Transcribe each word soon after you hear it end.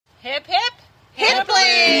Hip, hip, Hipply!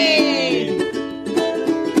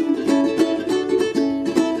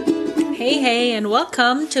 Hey, and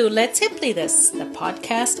welcome to Let's Hipply This, the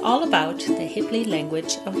podcast all about the Hipply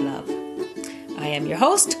language of love. I am your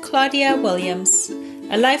host, Claudia Williams,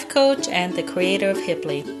 a life coach and the creator of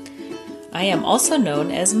Hipply. I am also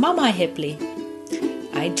known as Mama Hipply.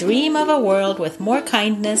 I dream of a world with more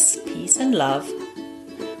kindness, peace, and love,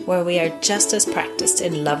 where we are just as practiced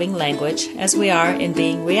in loving language as we are in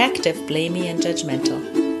being reactive, blamey, and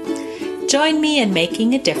judgmental. Join me in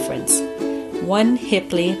making a difference, one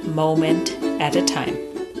Hipply moment at a time.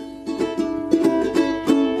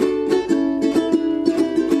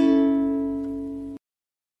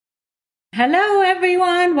 Hello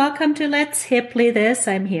everyone, welcome to Let's Hipply This.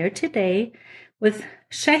 I'm here today with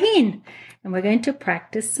Shaheen, and we're going to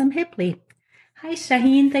practice some Hipply. Hi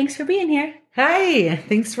Shaheen, thanks for being here. Hi,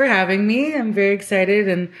 thanks for having me. I'm very excited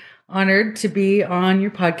and honored to be on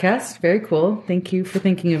your podcast. Very cool. Thank you for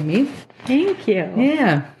thinking of me. Thank you.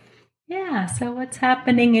 Yeah. So what's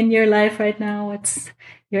happening in your life right now? What's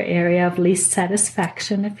your area of least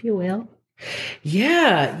satisfaction, if you will?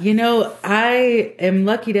 Yeah, I am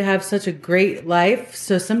lucky to have such a great life.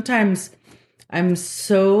 So sometimes I'm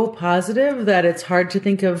so positive that it's hard to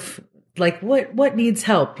think of like what needs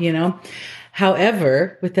help,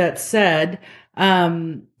 However, with that said,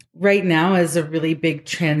 right now is a really big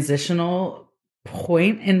transitional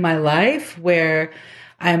point in my life where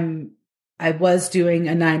I was doing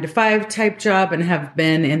a 9-to-5 type job and have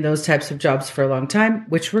been in those types of jobs for a long time,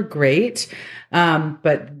 which were great.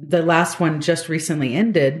 But the last one just recently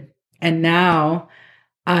ended, and now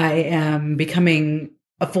I am becoming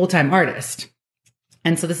a full-time artist.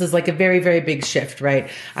 And so this is like a very, very big shift, right?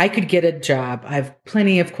 I could get a job. I have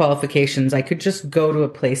plenty of qualifications. I could just go to a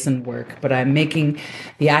place and work, but I'm making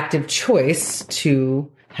the active choice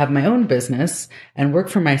to have my own business and work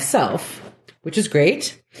for myself, which is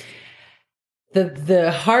great.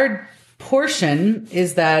 The hard portion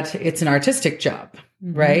is that it's an artistic job,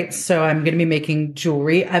 right? So I'm going to be making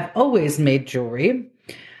jewelry. I've always made jewelry.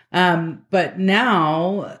 But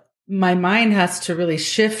now my mind has to really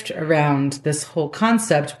shift around this whole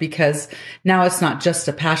concept because now it's not just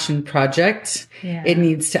a passion project. Yeah. It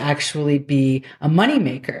needs to actually be a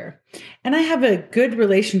moneymaker. And I have a good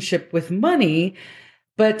relationship with money,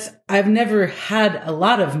 but I've never had a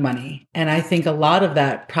lot of money. And I think a lot of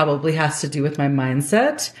that probably has to do with my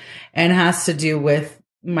mindset and has to do with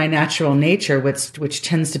my natural nature, which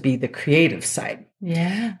tends to be the creative side.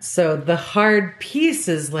 Yeah. So the hard piece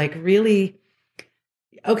is like really,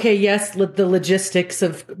 okay, yes, the logistics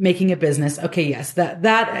of making a business. Okay, yes,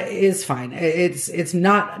 that is fine. It's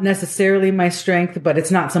not necessarily my strength, but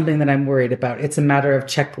it's not something that I'm worried about. It's a matter of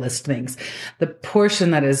checklist things. The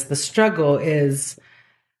portion that is the struggle is,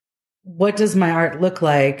 what does my art look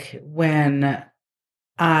like when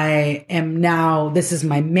I am now, this is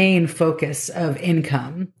my main focus of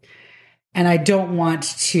income, and I don't want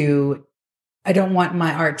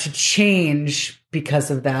my art to change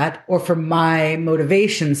because of that, or for my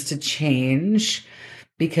motivations to change,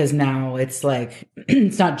 because now it's like,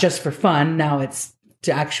 it's not just for fun. Now it's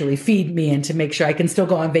to actually feed me and to make sure I can still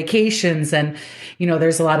go on vacations. And,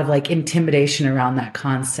 there's a lot of like intimidation around that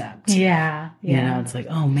concept. Yeah. It's like,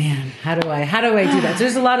 oh man, how do I do that?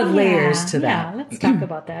 There's a lot of layers to that. Yeah, let's talk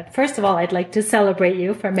about that. First of all, I'd like to celebrate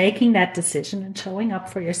you for making that decision and showing up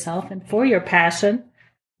for yourself and for your passion,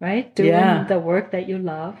 right? Doing the work that you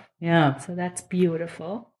love. Yeah. So that's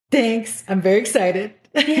beautiful. Thanks. I'm very excited.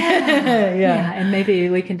 Yeah. And maybe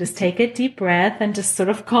we can just take a deep breath and just sort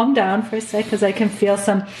of calm down for a sec, because I can feel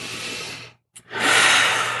some,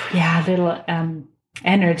 little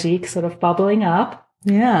energy sort of bubbling up.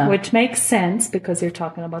 Yeah. Which makes sense because you're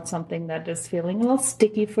talking about something that is feeling a little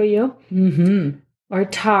sticky for you. Mm-hmm. Or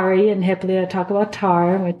tarry, in Hipply I talk about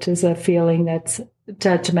tar, which is a feeling that's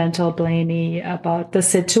judgmental, blamey about the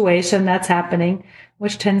situation that's happening,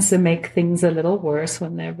 which tends to make things a little worse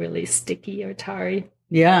when they're really sticky or tarry.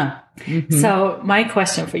 Yeah. Mm-hmm. So my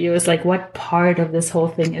question for you is like, what part of this whole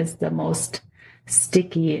thing is the most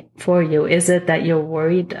sticky for you? Is it that you're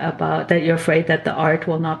worried about, that you're afraid that the art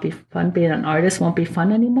will not be fun, being an artist won't be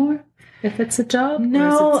fun anymore if it's a job? No.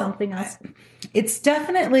 Or is it something else? It's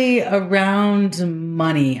definitely around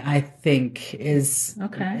money, I think, is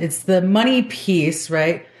okay. It's the money piece,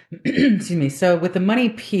 right? Excuse me. So with the money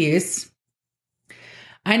piece,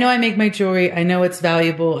 I know I make my jewelry. I know it's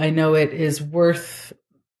valuable. I know it is worth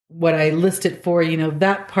what I list it for.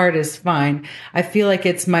 That part is fine. I feel like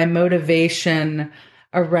it's my motivation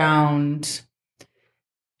around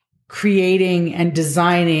creating and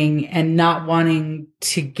designing and not wanting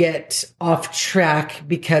to get off track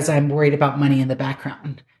because I'm worried about money in the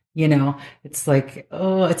background. You know, it's like,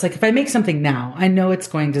 if I make something now, I know it's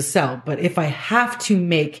going to sell, but if I have to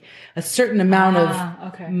make a certain amount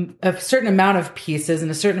of pieces in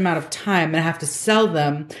a certain amount of time and I have to sell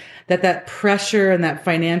them, that pressure and that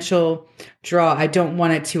financial draw, I don't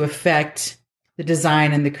want it to affect the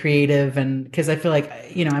design and the creative. And because I feel like,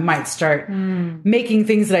 I might start making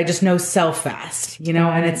things that I just know sell fast,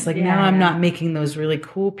 and it's like, now I'm not making those really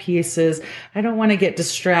cool pieces. I don't want to get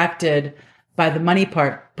distracted by the money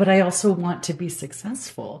part, but I also want to be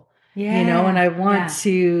successful, and I want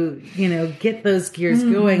to, get those gears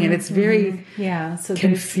going. And it's very so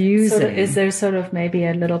confusing. Is there sort of maybe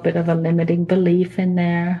a little bit of a limiting belief in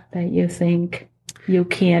there that you think you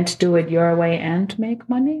can't do it your way and make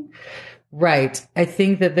money? Right. I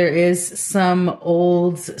think that there is some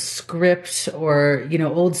old script or,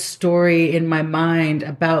 old story in my mind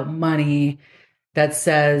about money that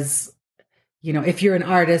says, if you're an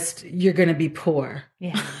artist, you're going to be poor.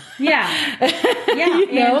 Yeah. Yeah.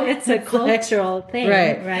 And it's a cultural thing,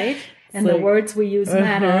 right? And the words we use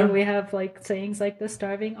matter. We have like sayings like the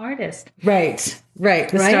starving artist. Right. The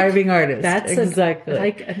starving artist. That's exactly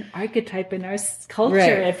like an archetype in our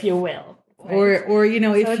culture, if you will. Right? Or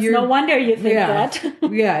if it's you're, no wonder you think that.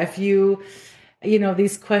 If you,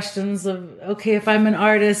 these questions of, okay, if I'm an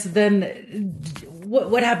artist, then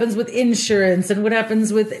what happens with insurance and what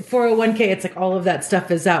happens with 401k? It's like all of that stuff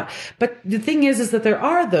is out. But the thing is that there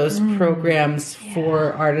are those programs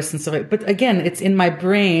for artists and stuff. But again, it's in my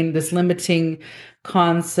brain, this limiting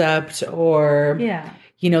concept or,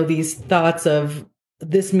 these thoughts of,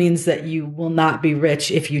 this means that you will not be rich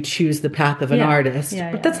if you choose the path of an artist.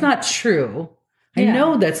 But that's not true. I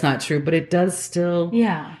know that's not true, but it does still,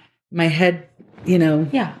 my head,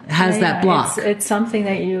 has that block. It's something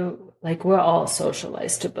that we're all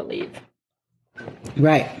socialized to believe.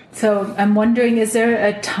 Right. So I'm wondering, is there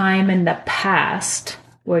a time in the past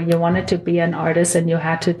where you wanted to be an artist and you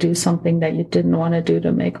had to do something that you didn't want to do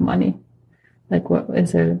to make money? Like, what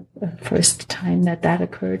is there a first time that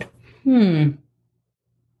occurred?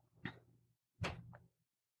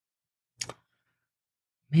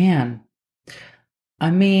 Man, I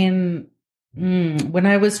mean, when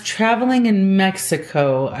I was traveling in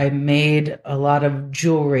Mexico, I made a lot of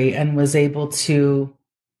jewelry and was able to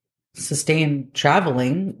sustain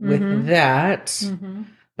traveling with that.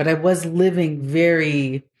 But I was living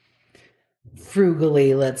very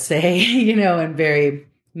frugally, let's say, and very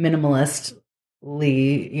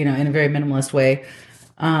minimalistly, in a very minimalist way.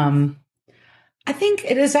 I think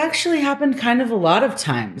it has actually happened kind of a lot of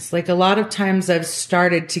times. Like a lot of times I've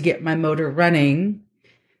started to get my motor running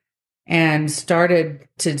and started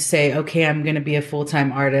to say, okay, I'm going to be a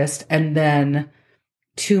full-time artist. And then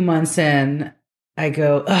 2 months in, I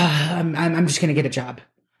go, I'm just going to get a job.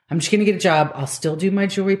 I'm just going to get a job. I'll still do my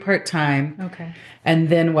jewelry part-time. Okay. And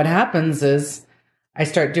then what happens is I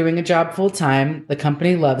start doing a job full-time. The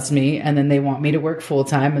company loves me. And then they want me to work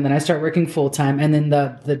full-time. And then I start working full-time. And then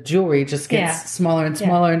the jewelry just gets smaller and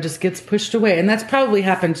smaller and just gets pushed away. And that's probably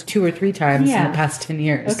happened 2 or 3 times in the past 10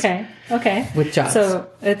 years. Okay. With jobs. So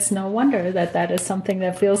it's no wonder that is something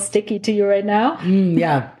that feels sticky to you right now.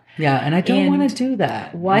 Yeah. And I don't want to do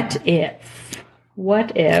that. What if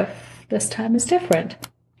this time is different?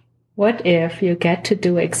 What if you get to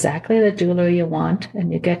do exactly the jewelry you want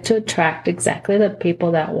and you get to attract exactly the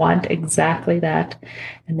people that want exactly that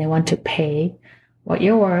and they want to pay what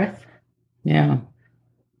you're worth? Yeah.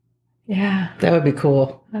 That would be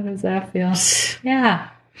cool. How does that feel? Yeah.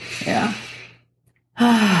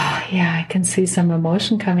 I can see some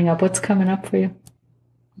emotion coming up. What's coming up for you?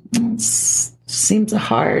 It seems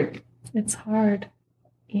hard. It's hard.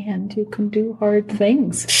 And you can do hard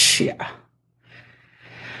things.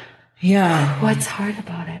 Yeah. What's hard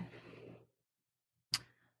about it?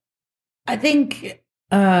 I think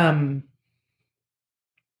there's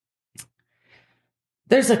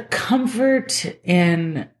a comfort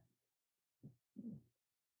in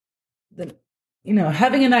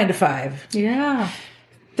having a 9 to 5. Yeah.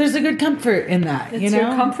 There's a good comfort in that. It's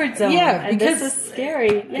your comfort zone. Yeah, and because this is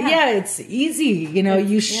scary. Yeah, it's easy.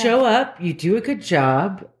 You show up, you do a good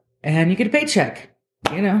job, and you get a paycheck.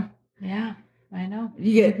 Yeah, I know.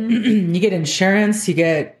 You get you get insurance.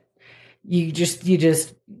 You just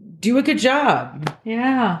do a good job.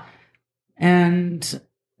 Yeah, and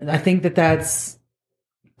I think that's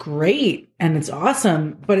great and it's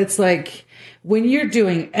awesome. But it's like when you're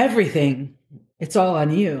doing everything, it's all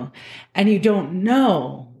on you, and you don't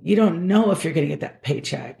know if you're going to get that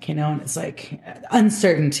paycheck. And it's like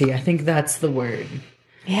uncertainty. I think that's the word.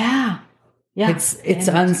 Yeah. Yeah. It's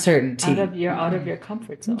uncertainty. Out of your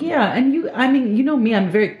comfort zone. Yeah. And I mean, you know me, I'm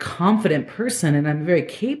a very confident person and I'm a very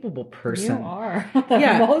capable person. You are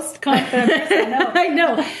the most confident person I know. I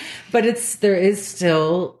know. But there is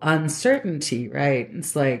still uncertainty, right?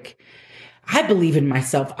 It's like, I believe in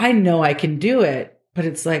myself. I know I can do it. But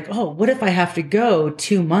it's like, oh, what if I have to go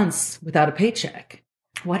 2 months without a paycheck?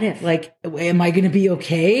 What if? Like, am I going to be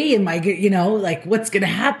okay? Am I, like, what's going to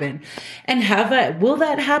happen? And will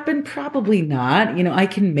that happen? Probably not. I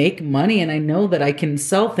can make money and I know that I can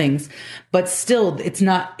sell things, but still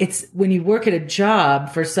it's when you work at a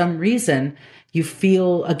job for some reason, you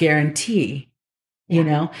feel a guarantee,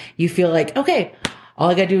 you feel like, okay, all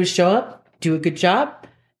I got to do is show up, do a good job,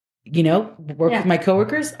 work with my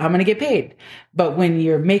coworkers, I'm going to get paid. But when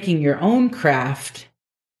you're making your own craft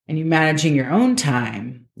and you're managing your own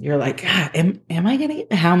time, you're like, am I going to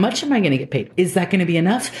get, how much am I going to get paid? Is that going to be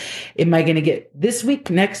enough? Am I going to get this week,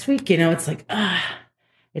 next week? It's like,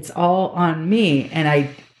 it's all on me. And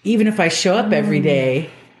even if I show up every day,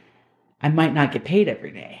 I might not get paid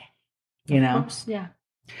every day, Of course, yeah.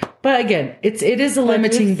 But again, it is a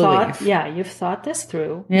limiting belief. Yeah, you've thought this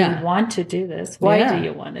through. Yeah. You want to do this. Why do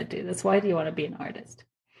you want to do this? Why do you want to be an artist?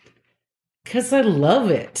 Because I love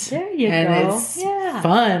it. There you and go. It's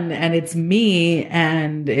fun and it's me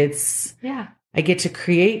and I get to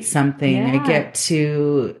create something. Yeah. I get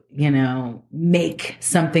to, make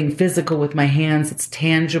something physical with my hands. It's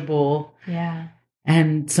tangible. Yeah.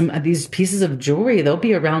 And some of these pieces of jewelry, they'll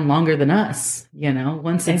be around longer than us,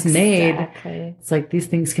 once it's made. It's like these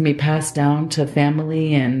things can be passed down to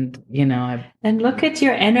family and, And look at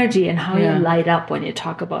your energy and how you light up when you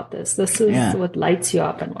talk about this. This is what lights you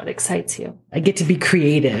up and what excites you. I get to be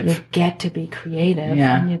creative. You get to be creative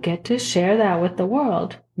and you get to share that with the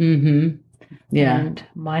world. Mm-hmm. Yeah. And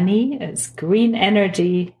money is green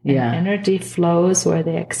energy. And energy flows where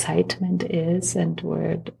the excitement is and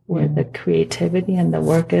where the creativity and the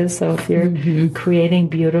work is. So if you're creating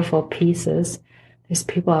beautiful pieces, there's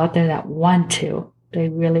people out there that they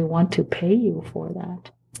really want to pay you for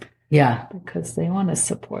that. Yeah. Because they want to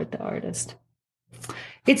support the artist.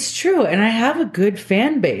 It's true. And I have a good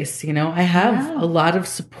fan base. I have a lot of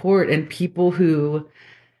support and people who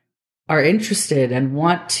are interested and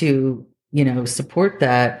want to support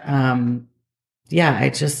that. I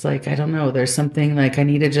just I don't know. There's something I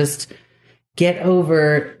need to just get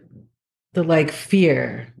over the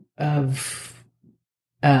fear of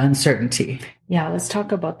uncertainty. Yeah. Let's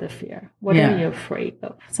talk about the fear. What are you afraid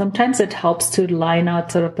of? Sometimes it helps to line out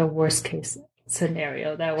sort of the worst case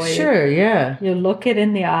scenario. That way. Sure. You look it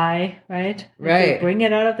in the eye, right? Right. You bring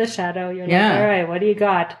it out of the shadow. You're like, all right, what do you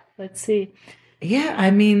got? Let's see. Yeah.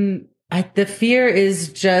 I mean, the fear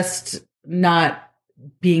is just not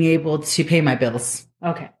being able to pay my bills.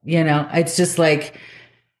 Okay. It's just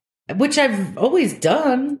which I've always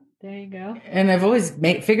done. There you go. And I've always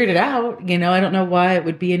figured it out. I don't know why it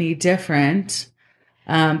would be any different.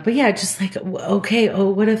 But yeah, just okay,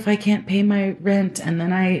 what if I can't pay my rent and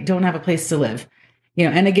then I don't have a place to live?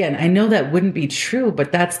 And again, I know that wouldn't be true,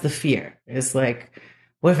 but that's the fear. It's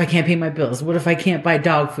what if I can't pay my bills? What if I can't buy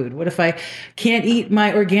dog food? What if I can't eat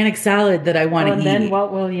my organic salad that I want to eat? And then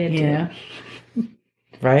what will you do?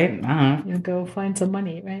 Right? I don't know. You go find some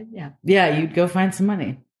money, right? Yeah. Yeah, you'd go find some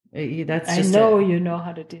money. That's just you know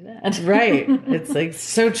how to do that. Right. It's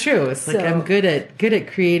so true. It's I'm good at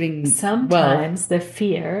creating. Sometimes the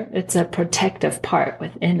fear, it's a protective part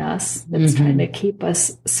within us that's trying to keep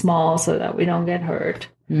us small so that we don't get hurt.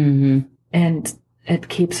 Mm-hmm. And it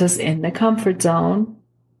keeps us in the comfort zone,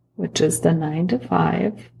 which is the 9 to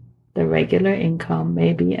 5, the regular income,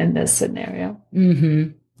 maybe in this scenario. Mm-hmm.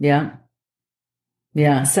 Yeah.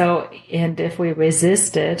 Yeah. So, and if we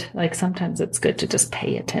resist it, sometimes it's good to just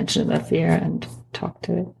pay attention to the fear and talk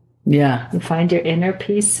to it. Yeah. You find your inner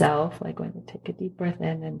peace self, when you take a deep breath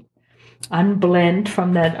in and unblend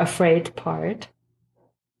from that afraid part.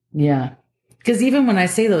 Yeah. Because even when I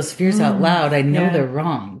say those fears out loud, I know they're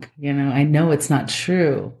wrong. I know it's not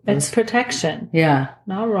true. It's protection. Yeah.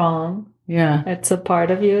 Not wrong. Yeah. It's a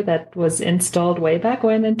part of you that was installed way back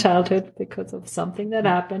when in childhood because of something that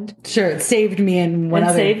happened. Sure. It saved me in one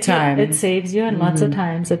other time. It saves you in lots of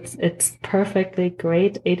times. It's perfectly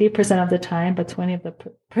great 80% of the time, but 20%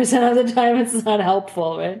 of the time it's not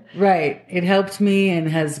helpful, right? Right. It helped me and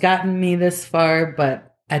has gotten me this far,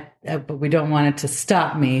 but we don't want it to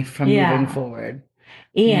stop me from moving forward.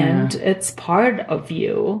 And it's part of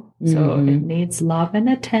you. So it needs love and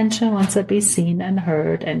attention, wants to be seen and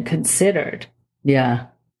heard and considered. Yeah.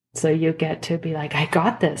 So you get to be like, I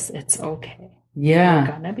got this. It's okay. Yeah.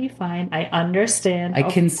 You're gonna be fine. I understand. I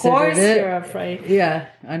of considered course it. you're afraid. Yeah,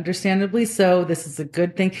 understandably so. This is a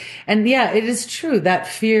good thing. And yeah, it is true that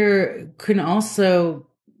fear can also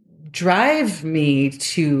drive me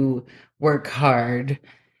to work hard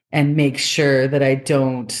and make sure that I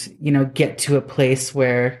don't, get to a place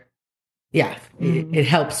where, it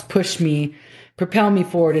helps push me, propel me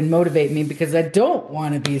forward and motivate me, because I don't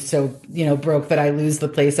want to be so, broke that I lose the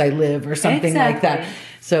place I live or something like that.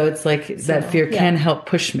 So it's like that fear can help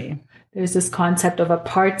push me. There's this concept of a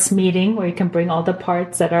parts meeting where you can bring all the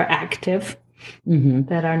parts that are active,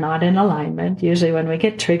 that are not in alignment. Usually when we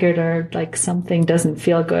get triggered or like something doesn't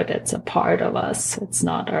feel good, it's a part of us. It's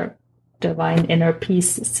not our divine inner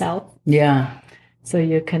peace self. Yeah. So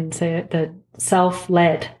you can say the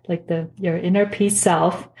self-led, like your inner peace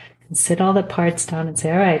self, and sit all the parts down and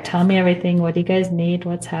say, all right, tell me everything. What do you guys need?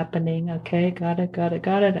 What's happening? Okay, got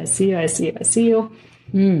it. I see you.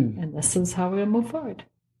 And this is how we're going to move forward.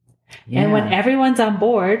 Yeah. And when everyone's on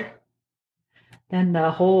board, then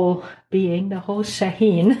the whole being, the whole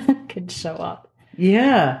Shaheen can show up.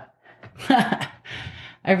 Yeah.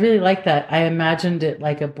 I really like that. I imagined it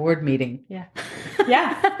like a board meeting. Yeah.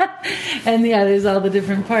 Yeah. And yeah, there's all the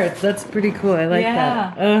different parts. That's pretty cool. I like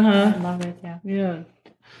that. I love it. Yeah. Yeah.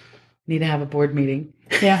 Need to have a board meeting.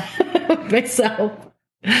 Yeah. Myself.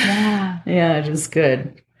 Yeah. Yeah, it is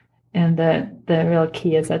good. And the real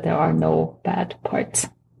key is that there are no bad parts.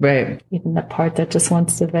 Right. Even the part that just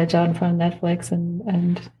wants to veg out in front of Netflix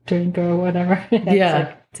and drink or whatever.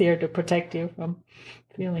 It's here to protect you from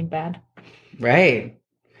feeling bad. Right.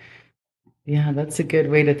 Yeah, that's a good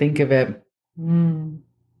way to think of it.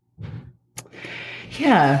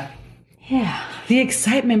 Yeah. Yeah. The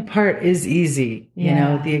excitement part is easy.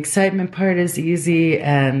 The excitement part is easy,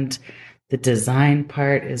 and the design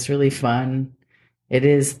part is really fun. It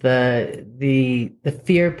is the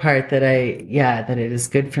fear part that that it is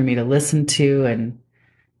good for me to listen to and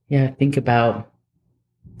think about,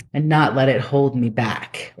 and not let it hold me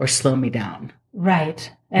back or slow me down.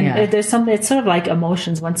 Right. And there's something, it's sort of like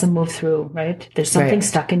emotions once they move through, right? There's something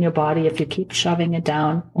stuck in your body. If you keep shoving it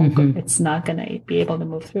down, it's not going to be able to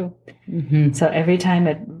move through. So every time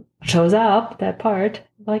it shows up, that part,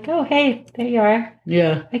 like, oh, hey, there you are.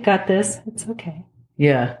 Yeah. I got this. It's okay.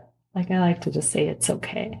 Yeah. Like, I like to just say it's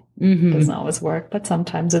okay. It doesn't always work, but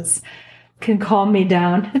sometimes can calm me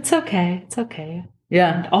down. It's okay. It's okay.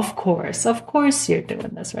 Yeah. And of course you're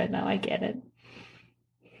doing this right now. I get it.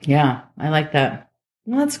 Yeah. I like that.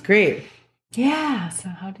 Well, that's great. Yeah. So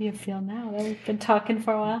how do you feel now that we've been talking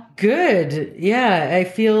for a while? Good. Yeah. I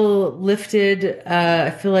feel lifted. I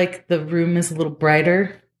feel like the room is a little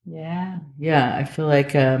brighter. Yeah. Yeah. I feel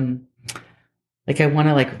like I want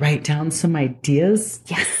to write down some ideas.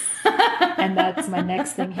 Yes. And that's my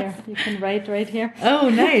next thing here. You can write right here. Oh,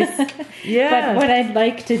 nice. Yeah. But what I'd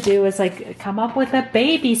like to do is come up with a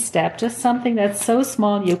baby step, just something that's so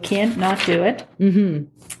small you can't not do it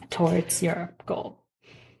towards your goal.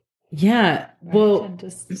 Yeah. Right? Well, And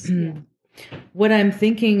just, what I'm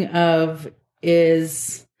thinking of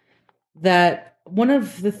is that one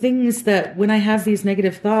of the things that when I have these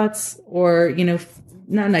negative thoughts, or,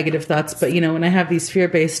 not negative thoughts, but, when I have these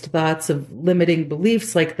fear-based thoughts of limiting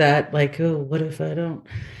beliefs like that, like, oh, what if I don't,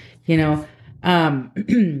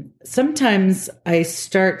 sometimes I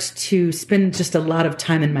start to spend just a lot of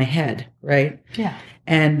time in my head, right? Yeah.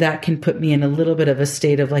 And that can put me in a little bit of a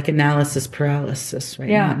state of analysis paralysis, right?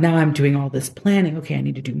 Yeah. Now I'm doing all this planning. Okay, I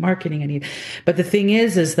need to do marketing. But the thing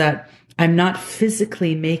is that I'm not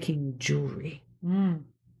physically making jewelry.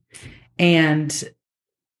 And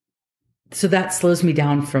so that slows me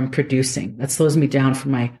down from producing. That slows me down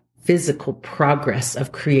from my physical progress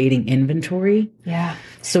of creating inventory. Yeah.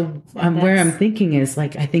 So where I'm thinking is I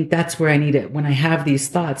think that's where I need it. When I have these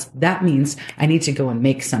thoughts, that means I need to go and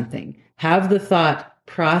make something. Have the thought,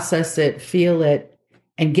 process it, feel it,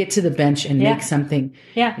 and get to the bench and make something.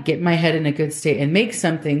 Yeah. Get my head in a good state and make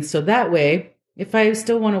something. So that way, if I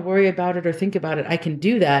still want to worry about it or think about it, I can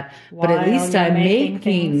do that. But at least I'm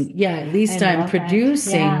I'm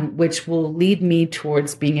producing, which will lead me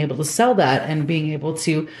towards being able to sell that and being able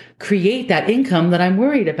to create that income that I'm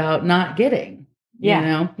worried about not getting.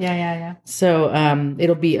 Yeah. Yeah. So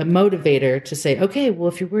it'll be a motivator to say, okay, well,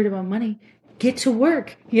 if you're worried about money, get to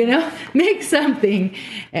work, make something.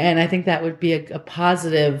 And I think that would be a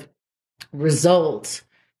positive result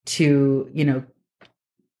to,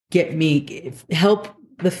 help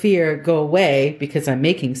the fear go away because I'm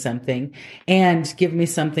making something, and give me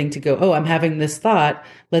something to go, oh, I'm having this thought.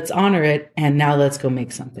 Let's honor it. And now let's go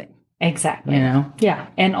make something. Exactly. Yeah.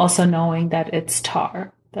 And also knowing that it's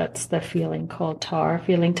tar. That's the feeling called tar,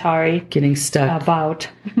 feeling tarry Getting stuck. about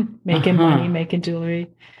making money, making jewelry.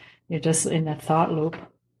 You're just in a thought loop.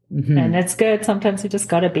 And it's good. Sometimes you just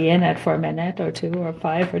got to be in it for a minute or 2 or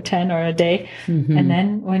 5 or 10 or a day. And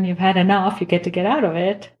then when you've had enough, you get to get out of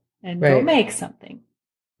it and go make something.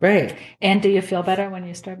 Right. And do you feel better when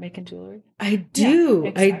you start making jewelry? I do. Yeah,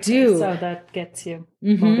 exactly. I do. So that gets you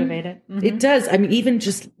motivated. It does. I mean, even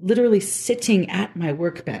just literally sitting at my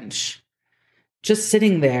workbench, just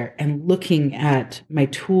sitting there and looking at my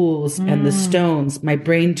tools and the stones, my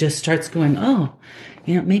brain just starts going, oh,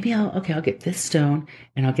 maybe I'll get this stone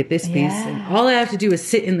and I'll get this piece. And all I have to do is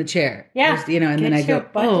sit in the chair. Yeah. And then I go,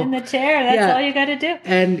 butt in the chair. That's all you got to do.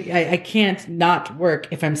 And I can't not work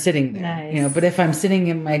if I'm sitting there. Nice. But if I'm sitting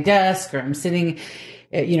in my desk or I'm sitting,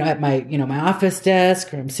 at my, my office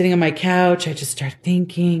desk or I'm sitting on my couch, I just start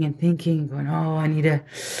thinking and going, oh, I need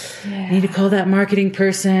to call that marketing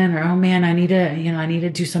person, or, oh man, I need to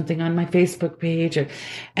do something on my Facebook page,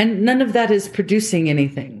 and none of that is producing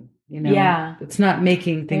anything. It's not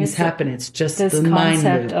making things happen. It's just this the mind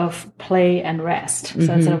concept loop. of play and rest. So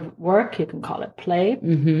instead of work, you can call it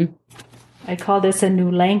play. I call this a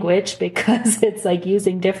new language because it's like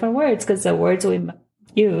using different words, because the words we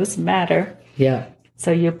use matter. Yeah. So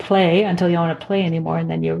you play until you don't want to play anymore, and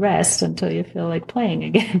then you rest until you feel like playing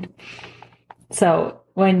again. So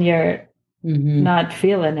when you're not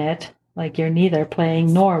feeling it, like you're neither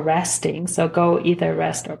playing nor resting, so go either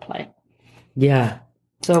rest or play. Yeah.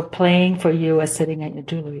 So playing for you is sitting at your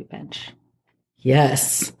jewelry bench.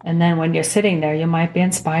 Yes. And then when you're sitting there, you might be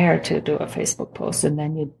inspired to do a Facebook post, and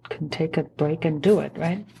then you can take a break and do it,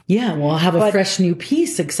 right? Yeah. Well, I'll have a fresh new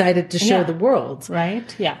piece, excited to show the world.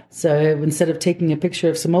 Right. Yeah. So instead of taking a picture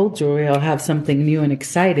of some old jewelry, I'll have something new and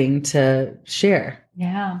exciting to share.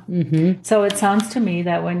 Yeah. So it sounds to me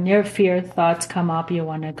that when your fear thoughts come up, you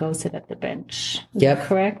want to go sit at the bench. Is that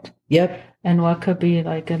correct? Yep. And what could be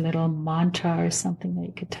like a little mantra or something that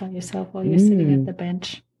you could tell yourself while you're sitting at the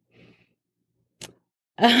bench?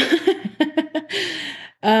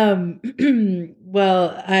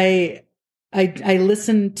 Well, I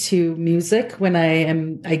listen to music when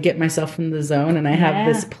I get myself in the zone, and I have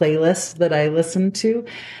this playlist that I listen to,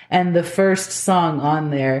 and the first song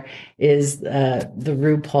on there is the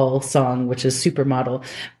RuPaul song, which is Supermodel,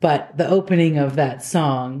 but the opening of that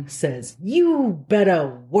song says, "You better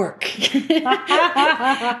work."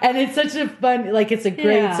 And it's such a fun, it's a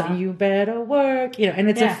great song. You better work, and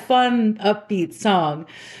it's a fun, upbeat song,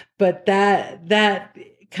 but that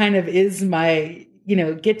kind of is my,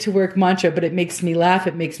 get to work mantra, but it makes me laugh.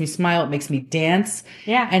 It makes me smile. It makes me dance.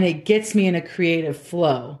 Yeah. And it gets me in a creative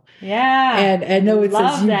flow. Yeah. And I know it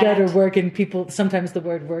says you better work, and people, sometimes the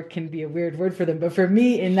word work can be a weird word for them. But for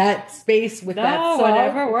me, in that space with that song,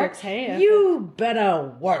 whatever works. Hey, you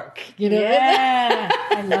better work. Yeah.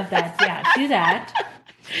 I love that. Yeah. Do that.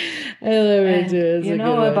 I love it too. You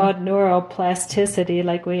know about neuroplasticity,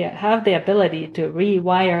 like we have the ability to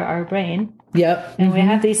rewire our brain. Yep. And we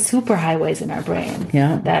have these superhighways in our brain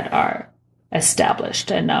that are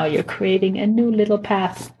established. And now you're creating a new little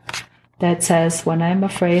path that says, when I'm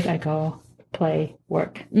afraid, I go play,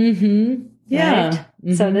 work. Yeah.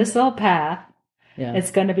 Right? So this little path,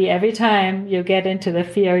 it's going to be every time you get into the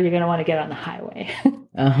fear, you're going to want to get on the highway.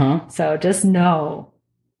 So just know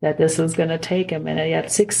that this is going to take a minute. You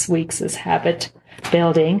have 6 weeks as habit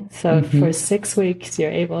building. So for 6 weeks,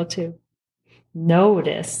 you're able to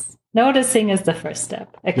notice. Noticing is the first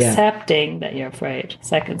step. Accepting that you're afraid.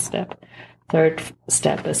 Second step. Third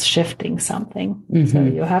step is shifting something. So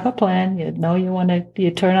you have a plan. You know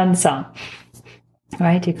you turn on the song.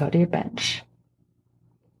 Right? You go to your bench.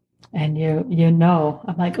 And you know,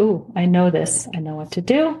 I'm like, ooh, I know this. I know what to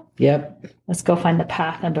do. Yep. Let's go find the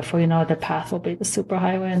path. And before you know it, the path will be the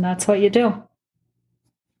superhighway. And that's what you do.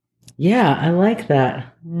 Yeah, I like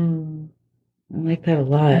that. I like that a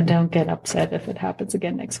lot. And don't get upset if it happens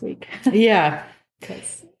again next week. Yeah.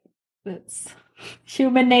 Because it's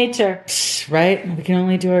human nature. Right? We can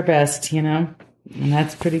only do our best, And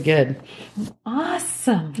that's pretty good.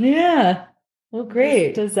 Awesome. Yeah. Well,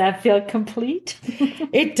 great. Does that feel complete?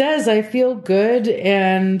 It does. I feel good.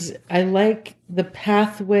 And I like the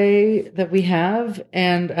pathway that we have.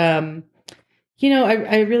 And,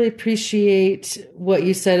 I really appreciate what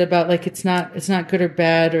you said about it's not good or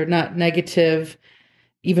bad or not negative.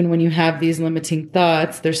 Even when you have these limiting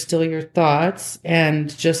thoughts, they're still your thoughts,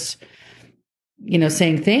 and just,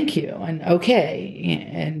 saying thank you and okay.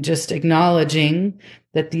 And just acknowledging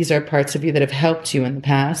that these are parts of you that have helped you in the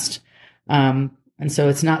past. And so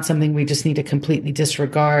it's not something we just need to completely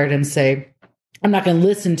disregard and say, I'm not going to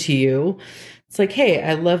listen to you. It's like, hey,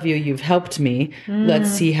 I love you. You've helped me. Let's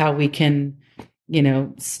see how we can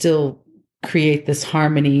still create this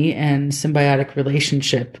harmony and symbiotic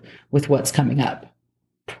relationship with what's coming up.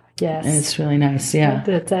 Yes. And it's really nice. Yeah.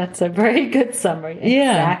 That's a very good summary.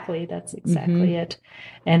 Exactly. That's exactly it.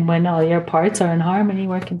 And when all your parts are in harmony,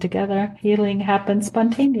 working together, healing happens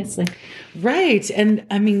spontaneously. Right. And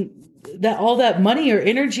I mean, that all that money or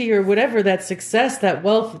energy or whatever, that success, that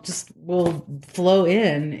wealth just will flow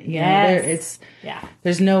in. There's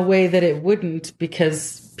no way that it wouldn't,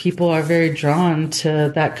 because people are very drawn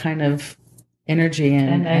to that kind of energy.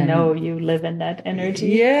 And I know you live in that energy.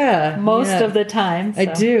 Yeah. Most of the time. So. I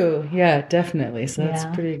do. Yeah, definitely. So that's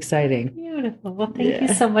pretty exciting. Beautiful. Well, thank you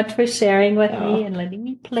so much for sharing with me and letting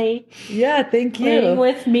me play. Yeah, thank you. Playing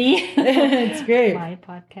with me. It's great. My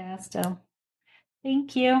podcast. So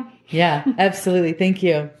thank you. Yeah, absolutely. Thank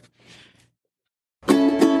you.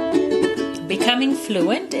 Becoming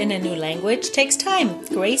fluent in a new language takes time,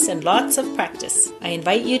 grace, and lots of practice. I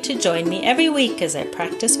invite you to join me every week as I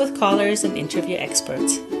practice with callers and interview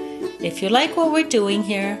experts. If you like what we're doing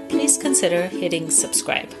here, please consider hitting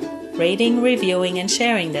subscribe, rating, reviewing, and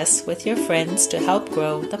sharing this with your friends to help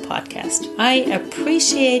grow the podcast. I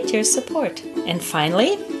appreciate your support. And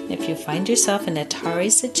finally, if you find yourself in a tarry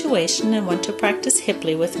situation and want to practice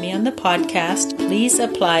Hipley with me on the podcast, please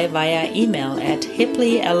apply via email at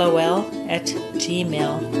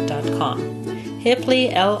hipleylol@gmail.com.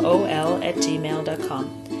 hipleylol@gmail.com.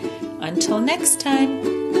 Until next time.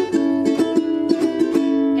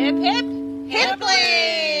 Hip, hip.